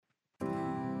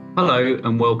Hello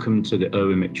and welcome to the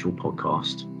Irwin Mitchell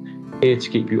podcast, here to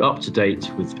keep you up to date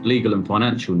with legal and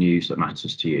financial news that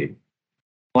matters to you.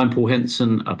 I'm Paul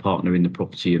Henson, a partner in the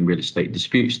Property and Real Estate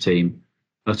Disputes team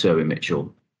at Irwin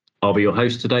Mitchell. I'll be your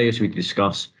host today as we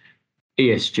discuss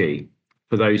ESG.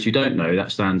 For those who don't know,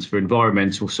 that stands for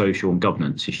environmental, social and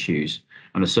governance issues,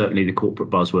 and are certainly the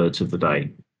corporate buzzwords of the day.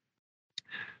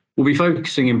 We'll be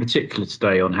focusing in particular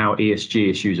today on how ESG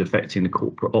issues are affecting the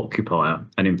corporate occupier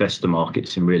and investor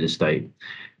markets in real estate,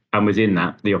 and within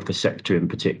that, the office sector in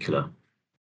particular.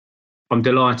 I'm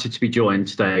delighted to be joined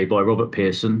today by Robert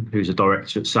Pearson, who's a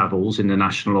director at Savills in the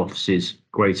National Office's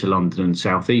Greater London and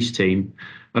South East team,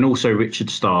 and also Richard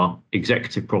Starr,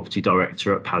 Executive Property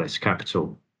Director at Palace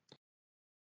Capital.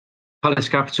 Palace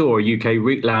Capital are a UK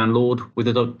REIT landlord with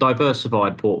a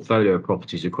diversified portfolio of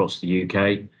properties across the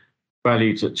UK,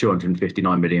 valued at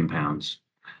 £259 million.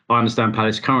 I understand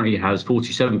Palace currently has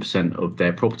 47% of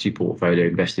their property portfolio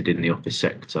invested in the office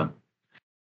sector.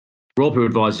 Rob, who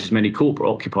advises many corporate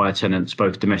occupier tenants,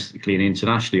 both domestically and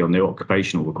internationally, on their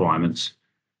occupational requirements,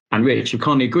 and Rich, have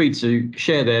kindly agreed to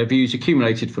share their views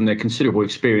accumulated from their considerable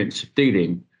experience of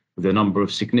dealing with a number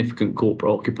of significant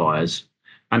corporate occupiers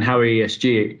and how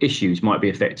ESG issues might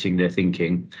be affecting their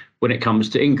thinking when it comes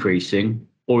to increasing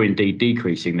or indeed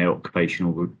decreasing their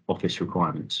occupational office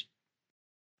requirements.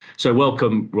 So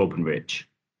welcome, Rob and Rich.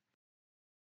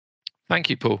 Thank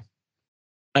you, Paul.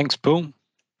 Thanks, Paul.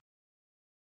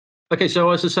 Okay,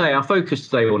 so as I say, our focus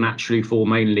today will naturally fall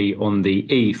mainly on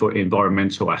the E for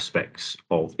environmental aspects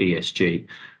of ESG,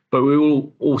 but we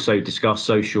will also discuss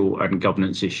social and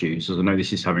governance issues, as I know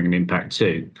this is having an impact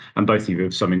too, and both of you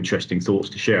have some interesting thoughts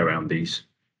to share around these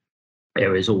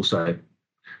areas also.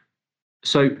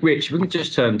 So, Rich, we can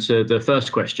just turn to the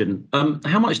first question.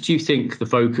 How much do you think the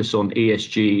focus on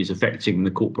ESG is affecting the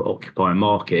corporate occupier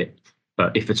market,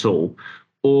 if at all?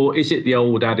 Or is it the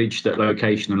old adage that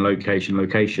location and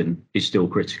location is still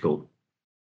critical?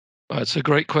 That's a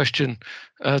great question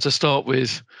to start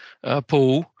with,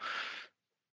 Paul.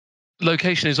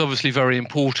 Location is obviously very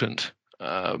important.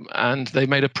 And they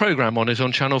made a programme on it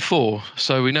on Channel 4.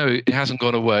 So we know it hasn't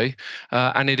gone away.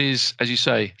 And it is, as you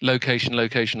say, location.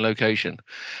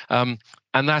 And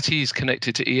that is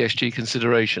connected to ESG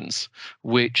considerations,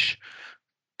 which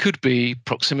could be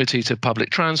proximity to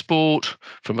public transport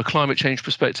from a climate change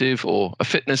perspective, or a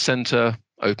fitness centre,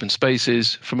 open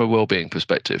spaces from a wellbeing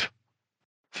perspective.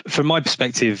 From my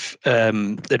perspective,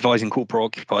 advising corporate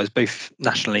occupiers, both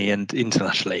nationally and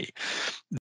internationally,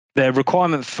 the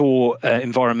requirement for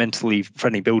environmentally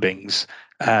friendly buildings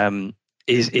has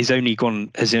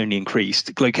only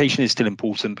increased. Location is still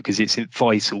important because it's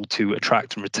vital to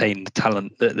attract and retain the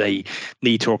talent that they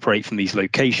need to operate from these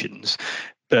locations.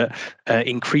 But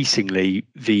increasingly,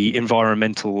 the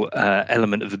environmental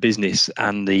element of the business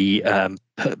and the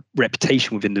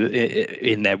reputation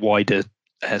in their wider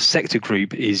sector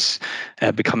group is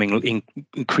becoming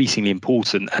increasingly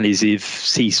important and is of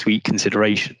C-suite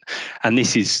consideration. And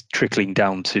this is trickling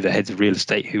down to the heads of real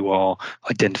estate who are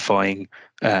identifying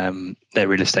their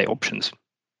real estate options.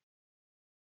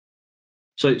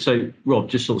 So Rob,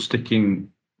 just sort of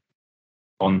sticking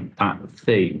on that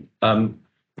theme,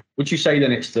 would you say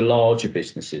then it's the larger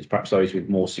businesses, perhaps those with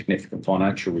more significant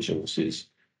financial resources,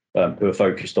 who are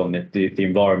focused on the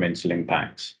environmental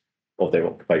impacts of their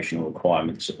occupational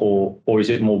requirements, or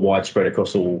is it more widespread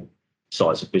across all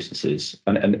sizes of businesses?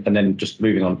 And then just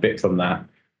moving on a bit from that,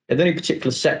 are there any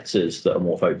particular sectors that are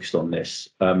more focused on this?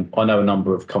 I know a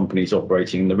number of companies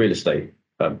operating in the real estate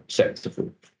sector, for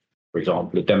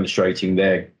example, are demonstrating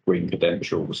their green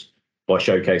credentials by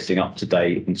showcasing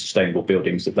up-to-date and sustainable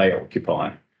buildings that they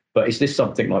occupy. But is this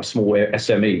something like small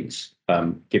SMEs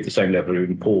give the same level of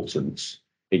importance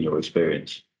in your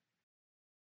experience?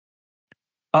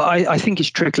 I think it's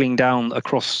trickling down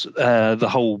across the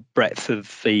whole breadth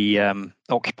of the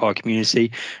occupier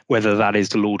community, whether that is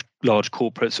the large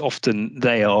corporates. Often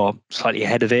they are slightly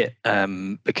ahead of it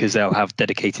because they'll have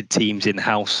dedicated teams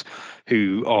in-house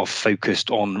who are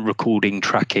focused on recording,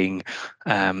 tracking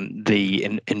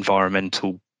the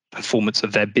environmental performance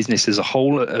of their business as a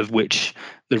whole, of which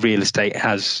the real estate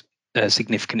has a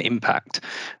significant impact.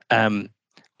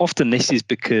 Often this is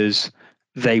because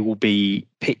they will be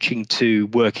pitching to,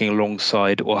 working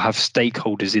alongside, or have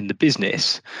stakeholders in the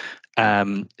business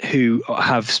who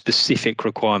have specific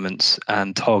requirements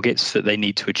and targets that they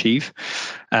need to achieve.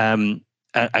 And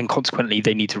consequently,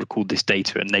 they need to record this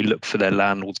data, and they look for their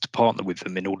landlords to partner with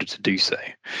them in order to do so.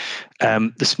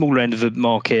 The smaller end of the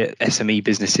market, SME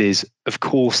businesses, of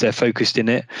course, they're focused in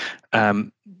it.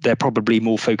 They're probably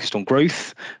more focused on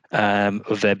growth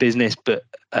of their business, but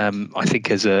I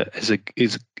think as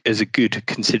as a good,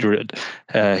 considerate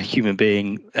human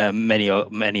being, many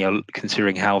are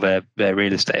considering how their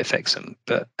real estate affects them.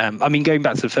 But I mean, going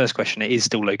back to the first question, it is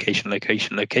still location.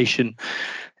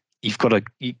 You've got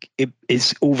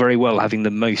it's all very well having the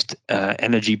most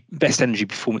best energy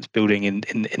performance building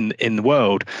in the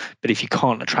world, but if you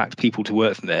can't attract people to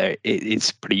work from there,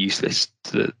 it's pretty useless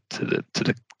to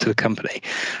the company.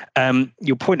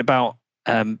 Your point about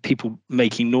people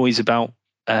making noise about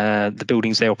the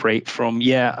buildings they operate from,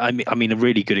 I mean a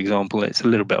really good example, it's a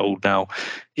little bit old now,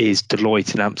 is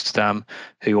Deloitte in Amsterdam,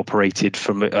 who operated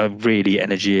from a really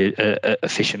energy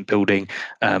efficient building.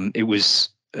 It was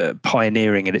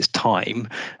pioneering at its time,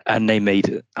 and they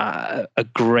made a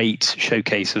great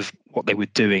showcase of what they were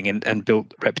doing and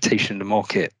built a reputation in the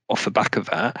market off the back of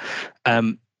that.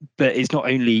 But it's not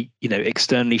only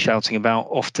externally shouting about.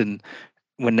 Often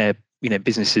when they're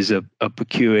businesses are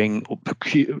procuring or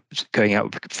going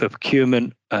out for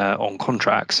procurement on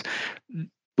contracts,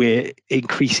 we're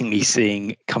increasingly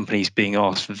seeing companies being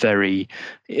asked very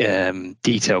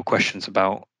detailed questions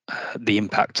about the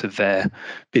impact of their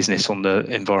business on the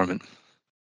environment.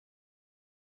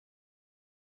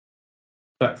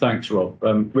 Thanks, Rob.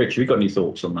 Rich, have you got any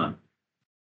thoughts on that?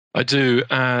 I do,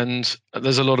 and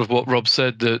there's a lot of what Rob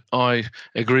said that I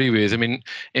agree with. I mean,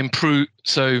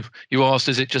 so you asked,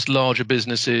 is it just larger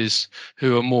businesses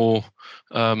who are more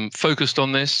focused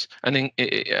on this? And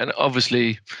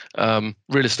obviously,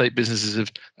 real estate businesses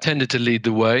have tended to lead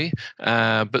the way,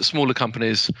 but smaller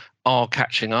companies are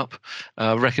catching up,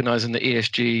 recognizing that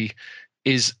ESG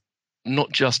is not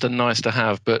just a nice to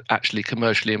have, but actually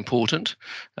commercially important.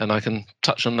 And I can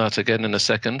touch on that again in a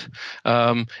second.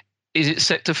 Is it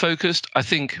sector focused? I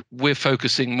think we're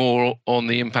focusing more on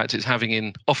the impact it's having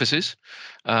in offices,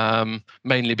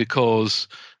 mainly because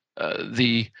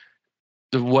the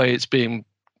way it's being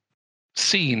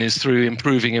seen is through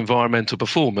improving environmental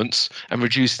performance and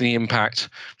reducing the impact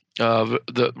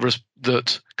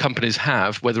that companies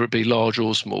have, whether it be large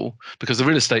or small, because the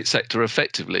real estate sector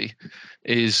effectively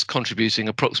is contributing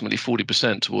approximately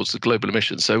 40% towards the global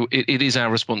emissions. So it is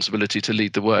our responsibility to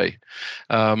lead the way.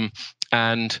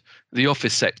 And the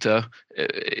office sector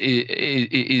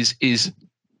is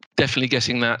definitely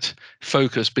getting that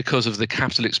focus because of the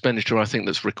capital expenditure, I think,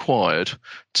 that's required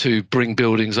to bring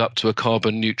buildings up to a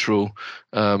carbon neutral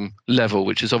level,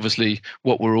 which is obviously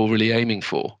what we're all really aiming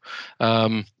for.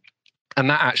 And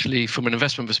that actually, from an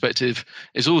investment perspective,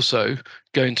 is also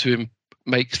going to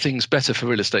make things better for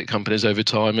real estate companies over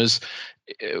time, as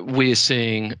we're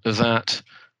seeing that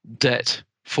debt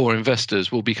for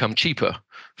investors will become cheaper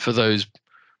for those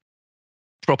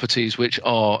properties which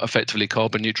are effectively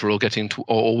carbon neutral or getting to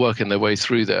or working their way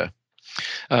through there.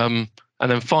 And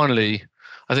then finally,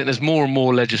 I think there's more and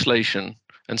more legislation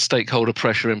and stakeholder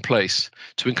pressure in place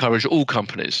to encourage all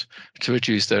companies to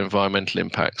reduce their environmental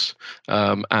impacts.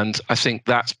 And I think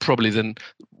that's probably then,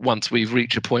 once we've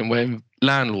reached a point where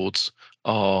landlords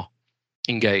are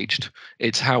engaged,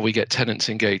 it's how we get tenants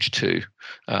engaged too,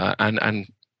 and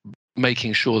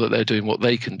making sure that they're doing what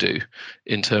they can do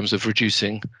in terms of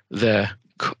reducing their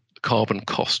carbon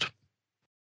cost.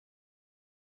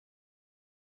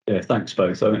 Yeah, thanks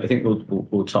both. I think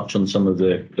we'll touch on some of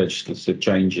the legislative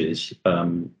changes a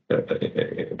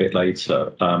bit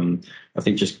later. I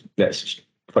think just let's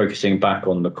focusing back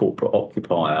on the corporate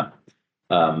occupier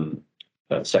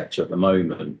sector at the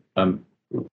moment.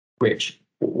 Rich,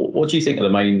 what do you think are the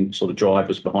main sort of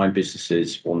drivers behind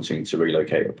businesses wanting to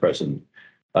relocate at present?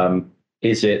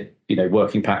 Is it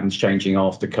working patterns changing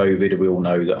after COVID? We all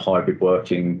know that hybrid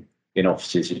working in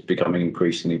offices is becoming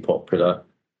increasingly popular.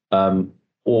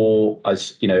 Or,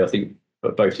 as I think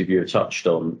both of you have touched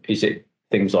on, is it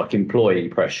things like employee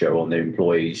pressure on the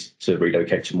employees to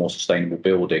relocate to more sustainable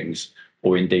buildings?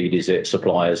 Or indeed, is it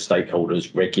suppliers, stakeholders,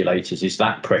 regulators? Is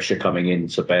that pressure coming in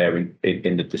to bear in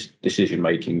the decision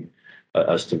making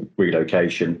as to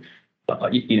relocation?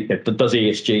 Does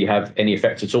ESG have any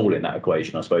effect at all in that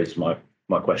equation, I suppose, is my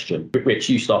question. Rich,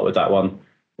 you start with that one,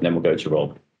 and then we'll go to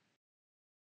Rob.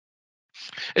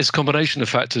 It's a combination of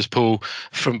factors, Paul,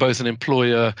 from both an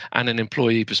employer and an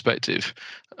employee perspective.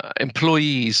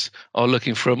 Employees are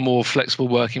looking for a more flexible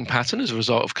working pattern as a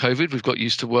result of COVID. We've got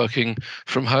used to working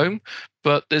from home,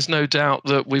 but there's no doubt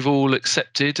that we've all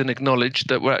accepted and acknowledged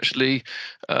that we're actually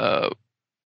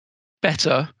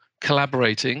better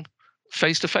collaborating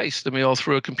face-to-face than we are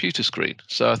through a computer screen.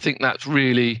 So I think that's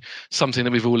really something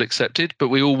that we've all accepted, but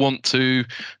we all want to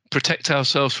protect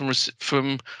ourselves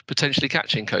from potentially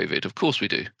catching COVID. Of course we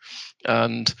do.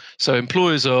 And so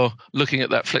employers are looking at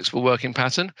that flexible working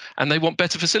pattern, and they want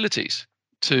better facilities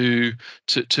to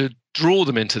draw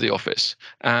them into the office.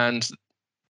 And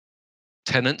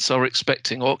tenants are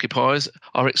expecting, occupiers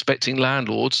are expecting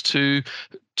landlords to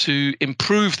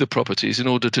improve the properties in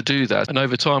order to do that. And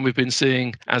over time, we've been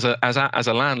seeing, as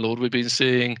a landlord, we've been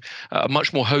seeing a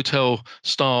much more hotel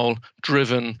style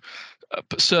driven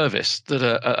service that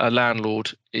a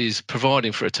landlord is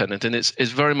providing for a tenant, and it's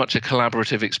very much a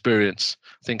collaborative experience.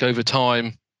 I think over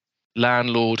time,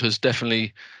 landlord has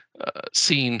definitely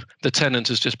seen the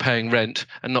tenant as just paying rent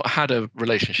and not had a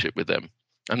relationship with them,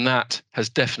 and that has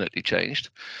definitely changed.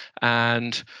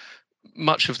 And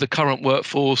much of the current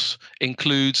workforce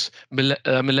includes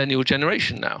millennial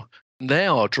generation now. They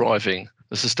are driving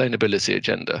the sustainability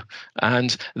agenda,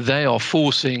 and they are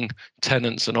forcing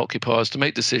tenants and occupiers to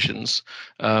make decisions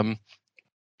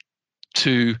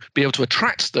to be able to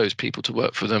attract those people to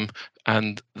work for them.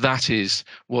 And that is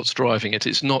what's driving it.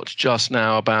 It's not just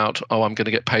now about, oh, I'm going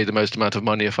to get paid the most amount of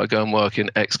money if I go and work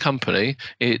in X company.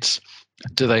 It's,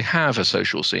 do they have a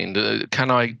social scene?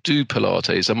 Can I do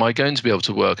Pilates? Am I going to be able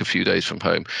to work a few days from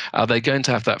home? Are they going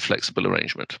to have that flexible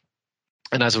arrangement?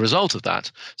 And as a result of that,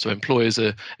 so employers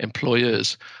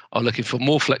are looking for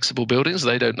more flexible buildings.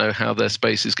 They don't know how their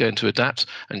space is going to adapt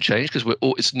and change because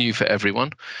it's new for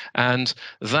everyone. And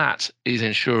that is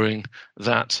ensuring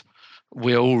that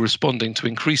we're all responding to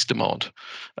increased demand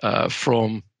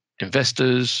from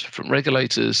investors, from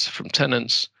regulators, from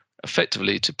tenants,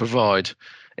 effectively to provide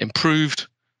improved,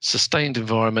 sustained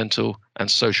environmental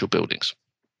and social buildings.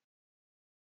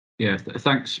 Yeah,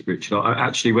 thanks, Richard. I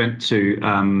actually went to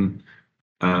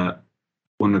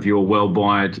one of your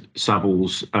worldwide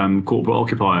Savills corporate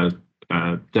occupier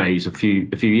days a few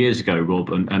years ago, Rob,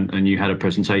 and you had a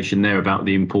presentation there about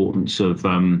the importance of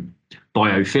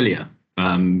biophilia.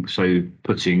 So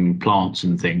putting plants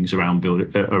and things around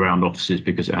offices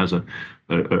because it has a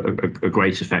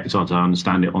great effect, as I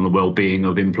understand it, on the well-being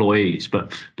of employees.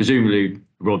 But presumably,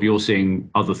 Rob, you're seeing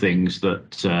other things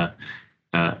that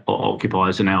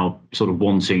occupiers are now sort of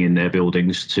wanting in their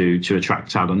buildings to attract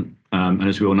talent. And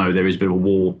as we all know, there is a bit of a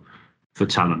war for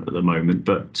talent at the moment.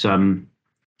 But do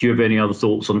you have any other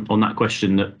thoughts on that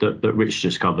question that Rich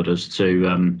just covered as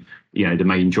to the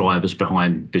main drivers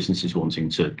behind businesses wanting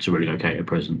to relocate at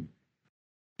present?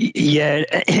 Yeah,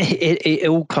 it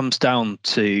all comes down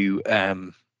to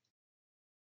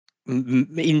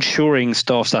ensuring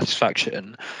staff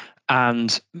satisfaction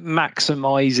and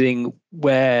maximising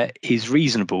where is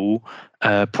reasonable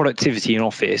productivity in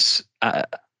office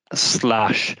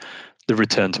slash the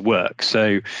return to work.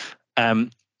 So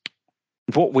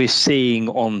what we're seeing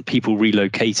on people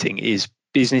relocating is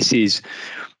businesses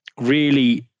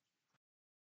really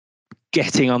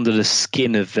getting under the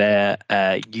skin of their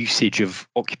usage of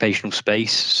occupational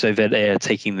space so that they are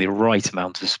taking the right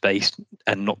amount of space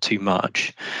and not too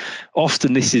much.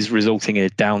 Often this is resulting in a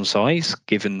downsize,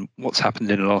 given what's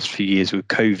happened in the last few years with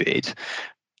COVID.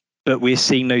 But we're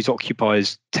seeing those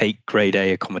occupiers take grade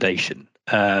A accommodation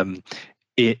in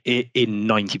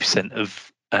 90%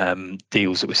 of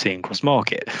deals that we're seeing across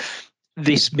market.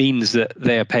 This means that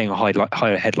they are paying a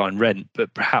higher headline rent,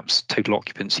 but perhaps total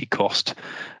occupancy cost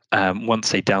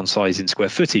once they downsize in square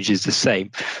footage is the same.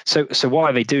 So why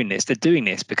are they doing this? They're doing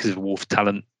this because of war for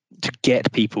talent, to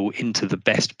get people into the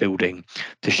best building,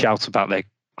 to shout about their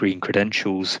green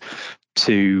credentials,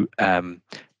 to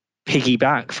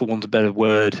piggyback, for want of a better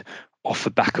word, off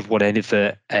the back of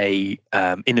whatever a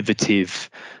innovative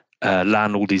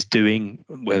landlord is doing,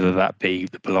 whether that be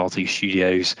the Pilates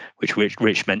studios, which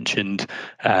Rich mentioned,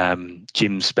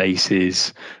 gym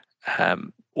spaces,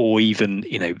 or even,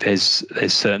 there's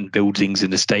certain buildings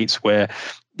in the States where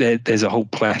there's a whole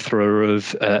plethora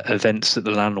of events that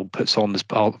the landlord puts on as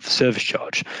part of the service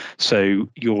charge. So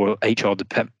your HR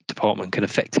department can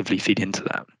effectively feed into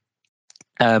that.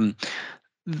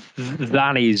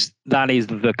 That is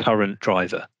the current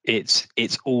driver. It's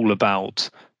all about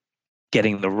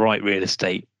getting the right real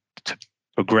estate to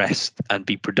progress and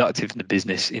be productive in the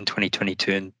business in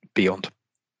 2022 and beyond.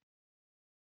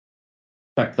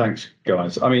 Thanks,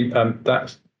 guys. I mean,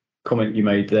 that comment you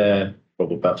made there,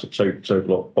 Rob, about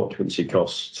total occupancy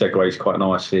costs segues quite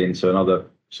nicely into another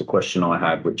sort of question I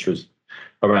had, which was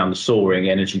around the soaring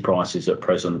energy prices at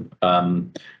present.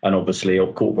 And obviously,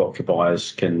 corporate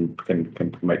occupiers can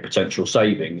make potential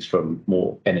savings from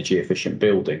more energy efficient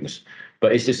buildings.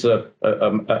 But is this a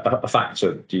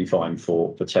factor, do you find,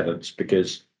 for tenants?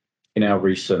 Because in our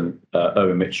recent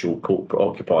Owen Mitchell corporate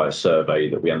occupier survey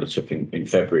that we undertook in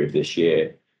February of this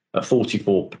year,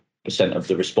 44% of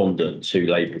the respondents who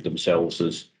labelled themselves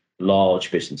as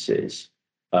large businesses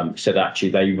said actually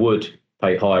they would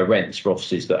pay higher rents for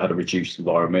offices that had a reduced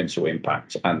environmental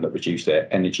impact and that reduced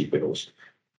their energy bills.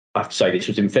 I have to say this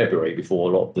was in February,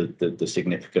 before a lot of the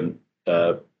significant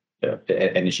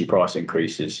energy price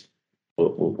increases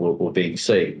were being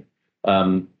seen.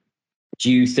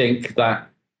 Do you think that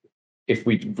if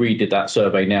we redid that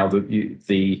survey now,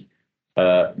 the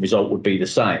result would be the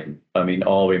same? I mean,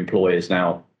 are employers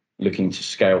now looking to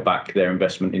scale back their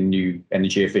investment in new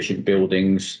energy efficient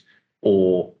buildings,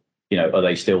 or are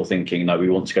they still thinking, no, we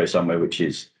want to go somewhere which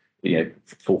is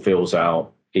fulfills our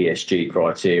ESG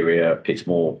criteria, it's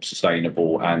more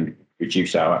sustainable and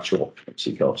reduce our actual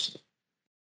occupancy cost?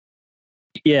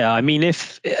 Yeah, I mean,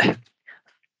 if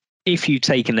you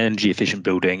take an energy efficient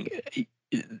building,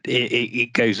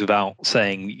 it goes without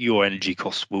saying your energy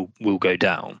costs will go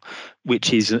down,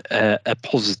 which is a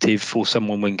positive for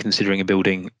someone when considering a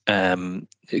building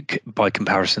by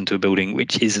comparison to a building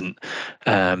which isn't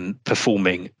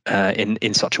performing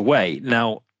in such a way.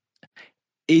 Now,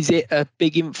 is it a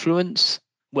big influence?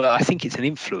 Well, I think it's an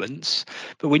influence,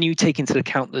 but when you take into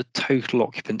account the total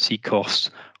occupancy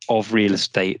cost of real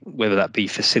estate, whether that be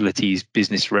facilities,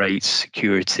 business rates,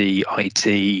 security,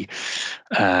 IT,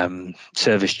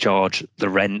 service charge, the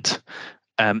rent,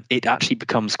 it actually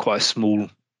becomes quite a small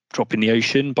drop in the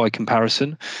ocean by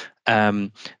comparison.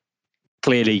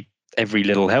 Clearly, every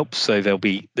little helps, so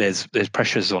there's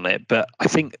pressures on it, but I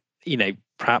think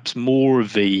perhaps more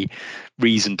of the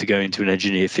reason to go into an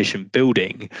energy efficient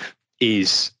building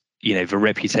is the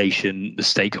reputation, the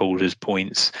stakeholders'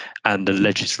 points, and the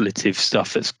legislative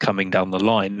stuff that's coming down the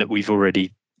line that we've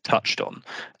already touched on.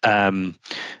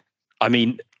 I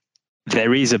mean,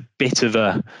 there is a bit of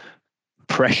a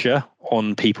pressure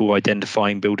on people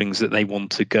identifying buildings that they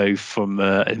want to go from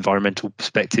an environmental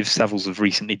perspective. Savills have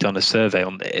recently done a survey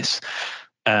on this.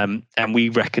 And we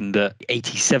reckon that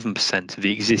 87% of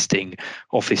the existing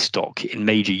office stock in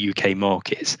major UK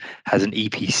markets has an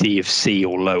EPC of C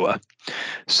or lower.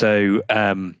 So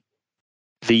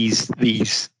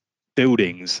these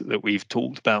buildings that we've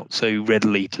talked about so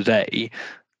readily today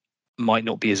might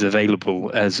not be as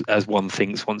available as one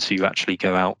thinks once you actually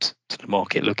go out to the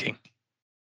market looking.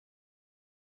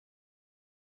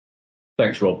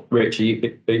 Thanks, Rob. Rich,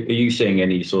 are you seeing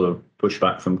any sort of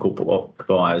pushback from corporate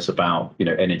occupiers about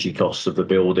energy costs of the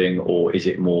building, or is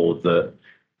it more that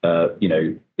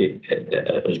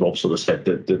as Rob sort of said,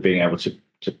 that being able to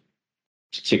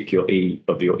tick your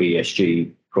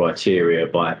ESG criteria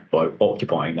by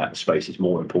occupying that space is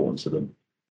more important to them?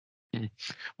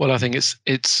 Well, I think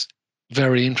it's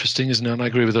very interesting, isn't it? And I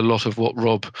agree with a lot of what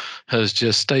Rob has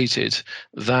just stated,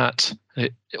 that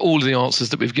all of the answers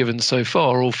that we've given so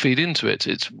far all feed into it.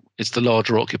 It's the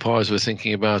larger occupiers who are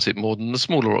thinking about it more than the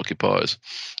smaller occupiers.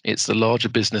 It's the larger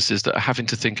businesses that are having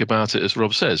to think about it, as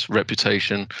Rob says.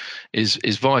 Reputation is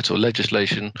vital.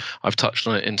 Legislation, I've touched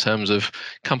on it in terms of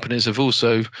companies have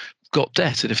also got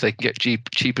debt, and if they can get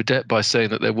cheaper debt by saying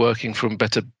that they're working from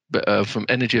from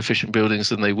energy efficient buildings,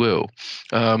 then they will.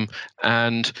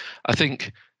 And I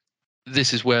think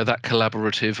this is where that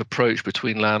collaborative approach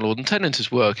between landlord and tenant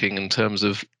is working, in terms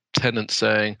of tenants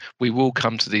saying, we will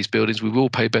come to these buildings, we will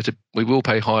pay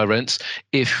higher rents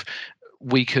if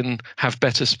we can have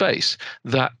better space.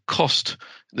 That cost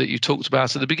that you talked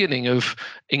about at the beginning of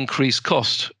increased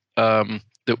cost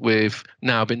that we've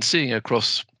now been seeing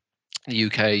across the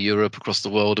UK, Europe, across the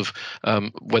world, of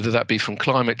whether that be from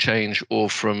climate change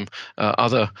or from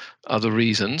other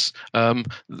reasons,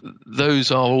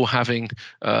 those are all having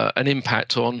an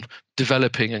impact on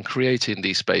developing and creating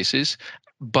these spaces.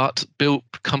 But built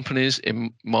companies,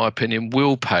 in my opinion,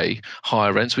 will pay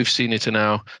higher rents. We've seen it in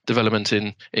our development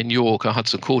in York, our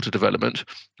Hudson Quarter development,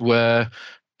 where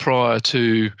prior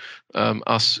to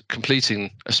us completing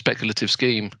a speculative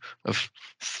scheme of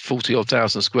 40-odd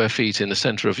thousand square feet in the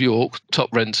centre of York, top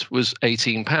rent was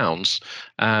 £18,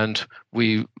 and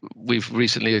we've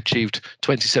recently achieved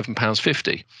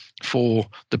 £27.50 for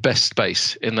the best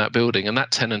space in that building, and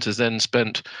that tenant has then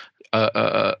spent done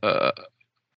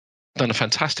a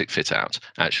fantastic fit out,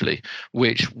 actually,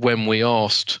 which when we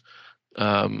asked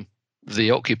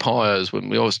the occupiers, when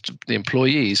we asked the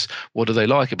employees, what do they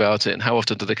like about it and how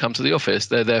often do they come to the office?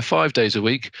 They're there 5 days a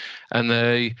week, and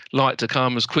they like to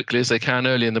come as quickly as they can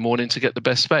early in the morning to get the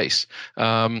best space.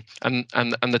 And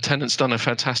the tenant's done a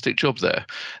fantastic job there.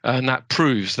 And that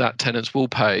proves that tenants will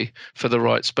pay for the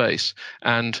right space.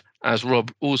 And as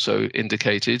Rob also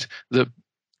indicated, that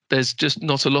there's just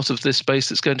not a lot of this space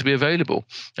that's going to be available.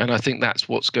 And I think that's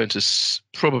what's going to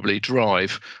probably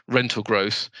drive rental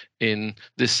growth in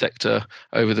this sector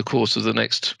over the course of the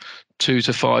next 2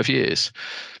 to 5 years.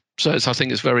 So I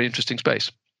think it's a very interesting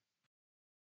space.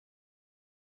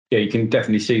 Yeah, you can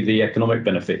definitely see the economic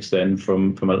benefits then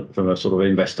from a sort of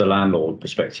investor landlord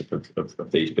perspective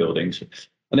of these buildings.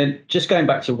 And then just going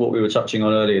back to what we were touching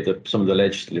on earlier, some of the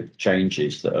legislative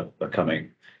changes that are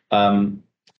coming. I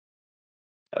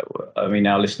mean,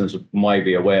 our listeners may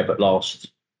be aware, but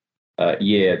last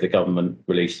year the government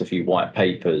released a few white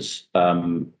papers,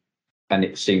 and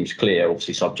it seems clear,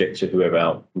 obviously subject to whoever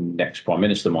our next prime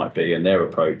minister might be and their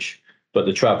approach, but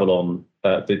the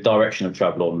direction of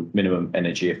travel on minimum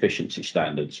energy efficiency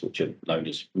standards, which are known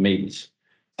as MEES,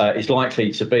 is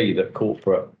likely to be that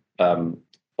corporate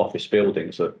office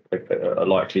buildings are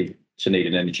likely to need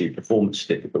an energy performance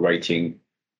certificate rating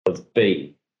of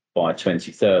B by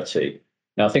 2030.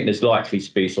 Now, I think there's likely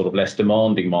to be sort of less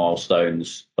demanding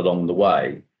milestones along the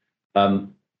way.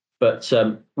 But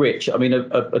Rich, I mean,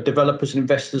 are developers and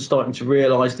investors starting to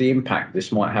realise the impact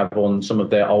this might have on some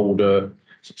of their older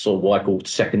sort of what I call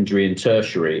secondary and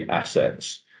tertiary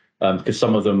assets? Because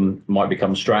some of them might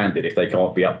become stranded if they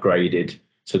can't be upgraded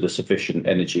to the sufficient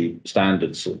energy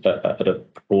standards at a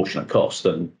proportionate cost.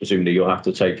 And presumably you'll have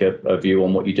to take a view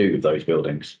on what you do with those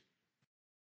buildings.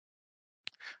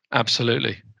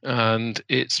 Absolutely. And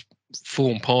it's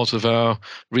formed part of our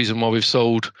reason why we've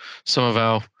sold some of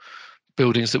our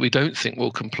buildings that we don't think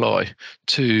will comply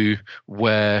to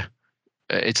where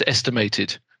it's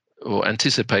estimated or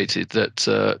anticipated that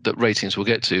that ratings will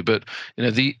get to. But you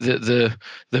know, the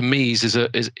MEES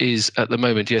is at the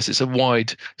moment, yes, it's a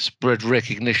widespread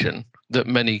recognition that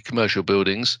many commercial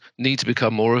buildings need to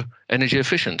become more energy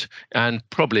efficient, and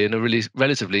probably in a really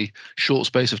relatively short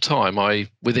space of time, i.e.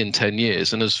 within 10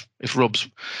 years. And if Rob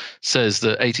says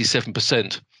that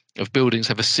 87% of buildings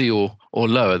have a C or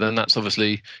lower, then that's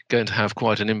obviously going to have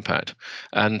quite an impact.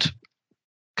 And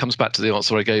comes back to the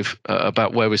answer I gave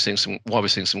about why we're seeing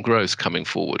some growth coming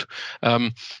forward.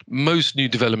 Most new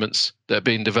developments that are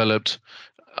being developed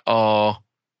are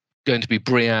going to be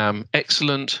BREEAM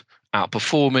excellent,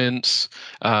 outperformance,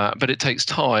 but it takes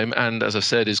time and, as I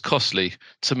said, is costly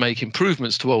to make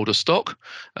improvements to older stock,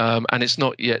 and it's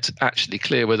not yet actually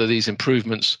clear whether these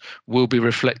improvements will be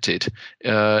reflected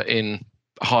in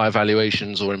higher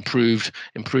valuations or improved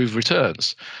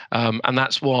returns, and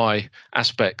that's why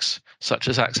aspects such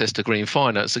as access to green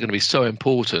finance are going to be so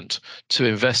important to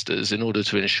investors in order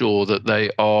to ensure that they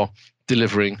are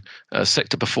delivering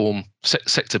sector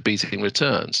beating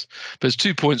returns. But there's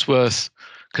 2 points worth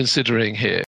considering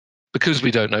here. Because we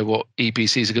don't know what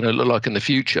EPCs are going to look like in the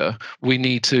future, we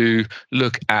need to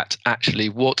look at actually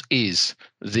what is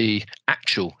the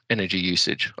actual energy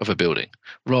usage of a building,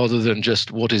 rather than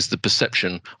just what is the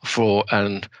perception for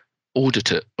an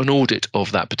audit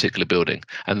of that particular building.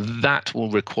 And that will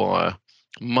require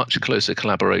much closer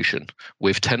collaboration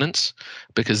with tenants,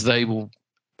 because they will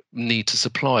need to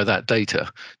supply that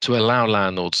data to allow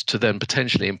landlords to then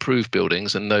potentially improve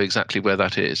buildings and know exactly where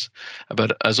that is.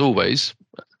 But as always,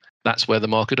 that's where the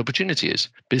market opportunity is.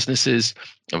 Businesses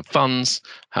and funds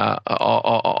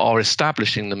are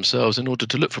establishing themselves in order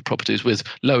to look for properties with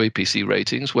low EPC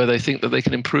ratings where they think that they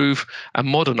can improve and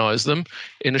modernise them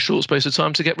in a short space of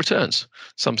time to get returns,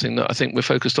 something that I think we're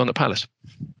focused on at Palace.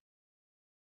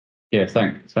 Yeah,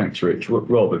 thanks, Rich.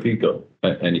 Rob, have you got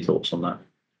any thoughts on that?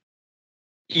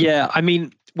 Yeah, I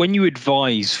mean, when you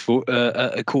advise for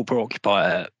a corporate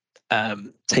occupier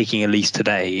taking a lease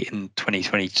today in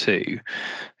 2022,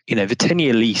 you know, the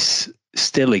 10-year lease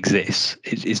still exists.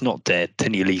 It's not dead.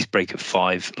 10-year lease break of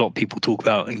 5. A lot of people talk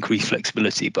about increased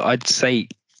flexibility, but I'd say,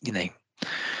 you know,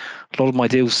 a lot of my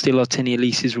deals still are 10-year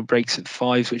leases with breaks at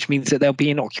 5, which means that there'll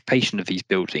be an occupation of these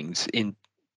buildings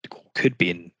could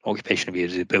be an occupation of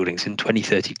these buildings in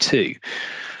 2032.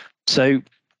 So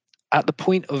at the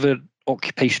point of an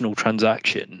occupational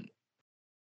transaction,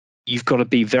 you've got to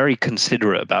be very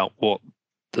considerate about what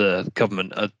the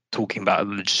government are talking about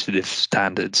legislative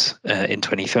standards in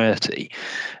 2030.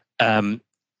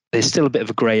 There's still a bit of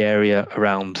a grey area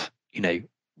around, you know,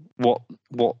 what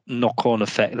knock-on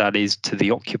effect that is to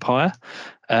the occupier,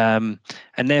 and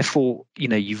therefore, you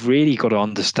know, you've really got to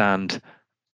understand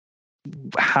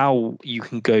how you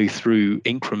can go through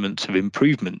increments of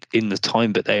improvement in the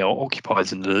time that they are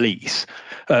occupied in the lease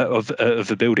of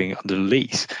the building under the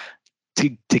lease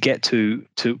to get to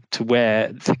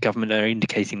where the government are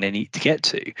indicating they need to get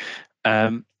to,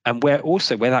 and where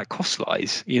that cost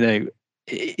lies. You know,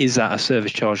 is that a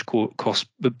service charge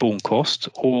borne cost,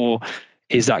 or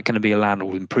is that going to be a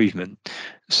landlord improvement?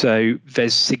 So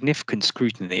there's significant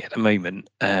scrutiny at the moment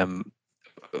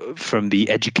from the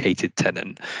educated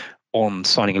tenant on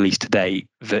signing a lease today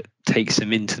that takes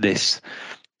them into this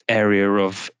area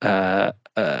of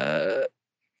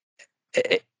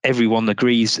everyone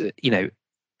agrees, you know,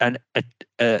 and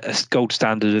a gold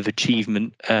standard of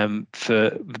achievement for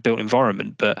the built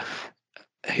environment, but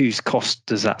whose cost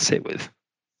does that sit with?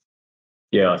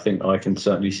 Yeah, I think I can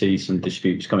certainly see some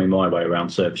disputes coming my way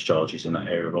around service charges in that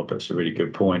area, Rob. That's a really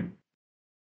good point.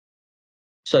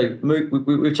 So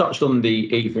we've touched on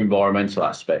the either environmental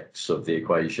aspects of the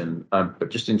equation, but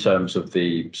just in terms of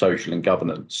the social and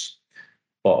governance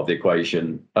part of the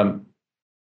equation,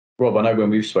 Rob, I know when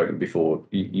we've spoken before,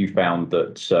 you found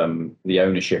that the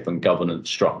ownership and governance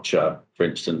structure, for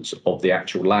instance, of the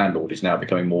actual landlord is now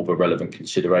becoming more of a relevant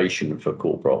consideration for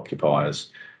corporate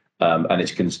occupiers. And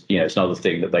it's another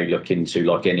thing that they look into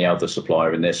like any other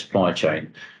supplier in their supply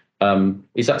chain.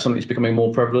 Is that something that's becoming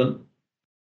more prevalent?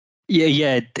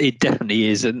 Yeah, it definitely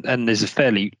is. And there's a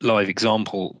fairly live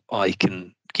example I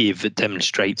can give that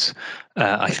demonstrates,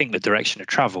 I think, the direction of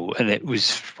travel. And it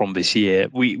was from this year.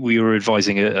 We were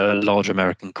advising a large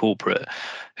American corporate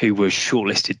who was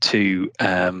shortlisted to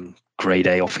grade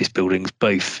A office buildings,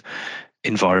 both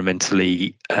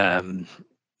environmentally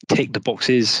tick the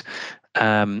boxes.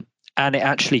 And it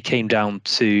actually came down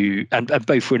to, and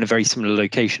both were in a very similar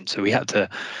location. So we had to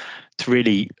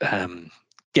really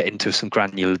get into some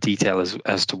granular detail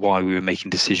as to why we were making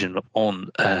decision on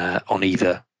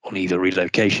either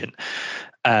relocation.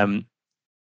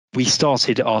 We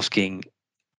started asking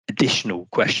additional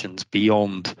questions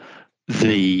beyond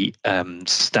the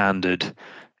standard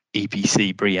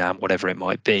EPC, BREEAM, whatever it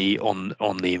might be, on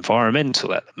the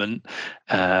environmental element,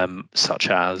 such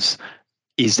as,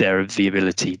 is there the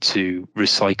ability to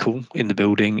recycle in the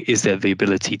building? Is there the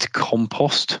ability to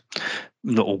compost?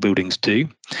 Not all buildings do.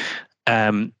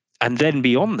 And then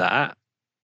beyond that,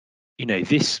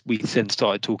 we then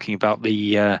started talking about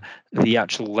the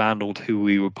actual landlord who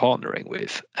we were partnering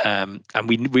with, and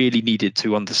we really needed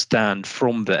to understand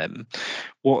from them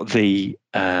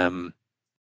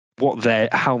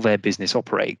how their business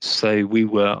operates. So we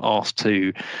were asked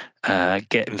to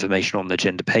get information on the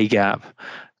gender pay gap,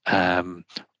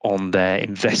 on their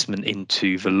investment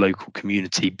into the local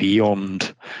community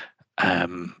beyond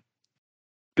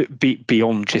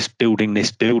just building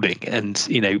this building. And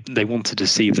they wanted to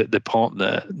see that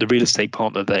the real estate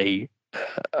partner they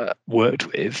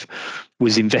worked with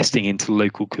was investing into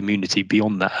local community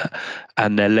beyond that,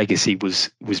 and their legacy was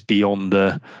beyond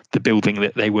the building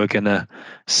that they were going to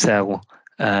sell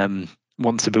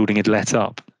once the building had let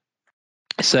up.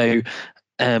 So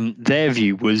their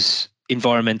view was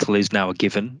environmental is now a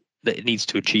given, that it needs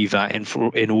to achieve that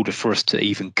in order for us to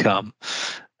even come.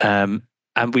 And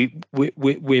we're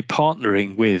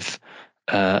partnering with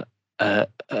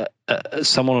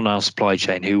someone on our supply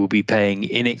chain who will be paying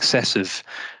in excess of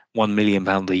 £1 million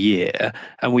a year,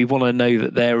 and we want to know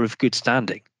that they're of good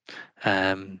standing.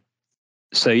 It's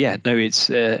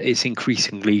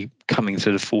increasingly coming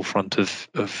to the forefront of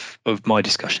my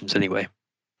discussions anyway.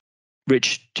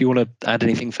 Rich, do you want to add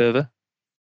anything further?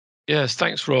 Yes,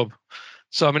 thanks, Rob.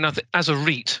 So, I think as a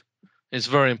REIT, it's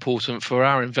very important for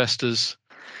our investors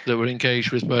that we're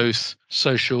engaged with both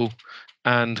social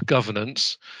and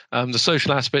governance. The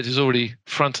social aspect is already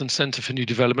front and centre for new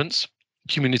developments,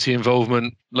 community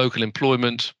involvement, local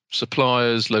employment,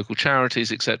 suppliers, local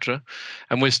charities, etc.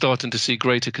 And we're starting to see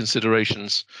greater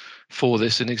considerations for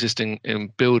this in existing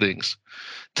buildings.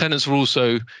 Tenants are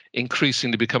also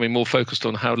increasingly becoming more focused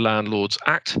on how landlords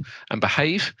act and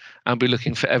behave, and be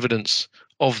looking for evidence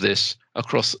of this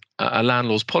across a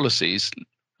landlord's policies.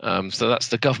 So that's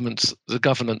the governance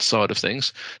side of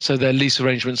things. So their lease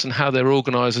arrangements and how they're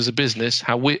organised as a business,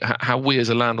 how we as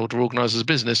a landlord are organised as a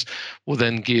business, will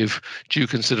then give due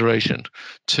consideration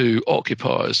to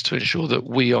occupiers to ensure that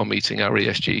we are meeting our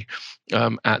ESG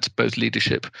at both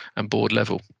leadership and board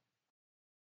level.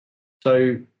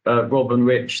 So, Rob and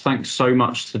Rich, thanks so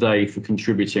much today for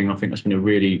contributing. I think that's been a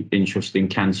really interesting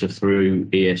canter through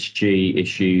ESG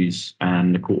issues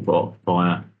and the corporate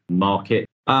occupier market.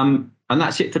 And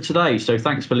that's it for today. So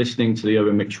thanks for listening to the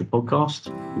Owen Mitchell podcast.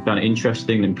 If you found it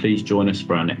interesting, then please join us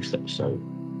for our next episode.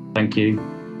 Thank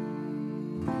you.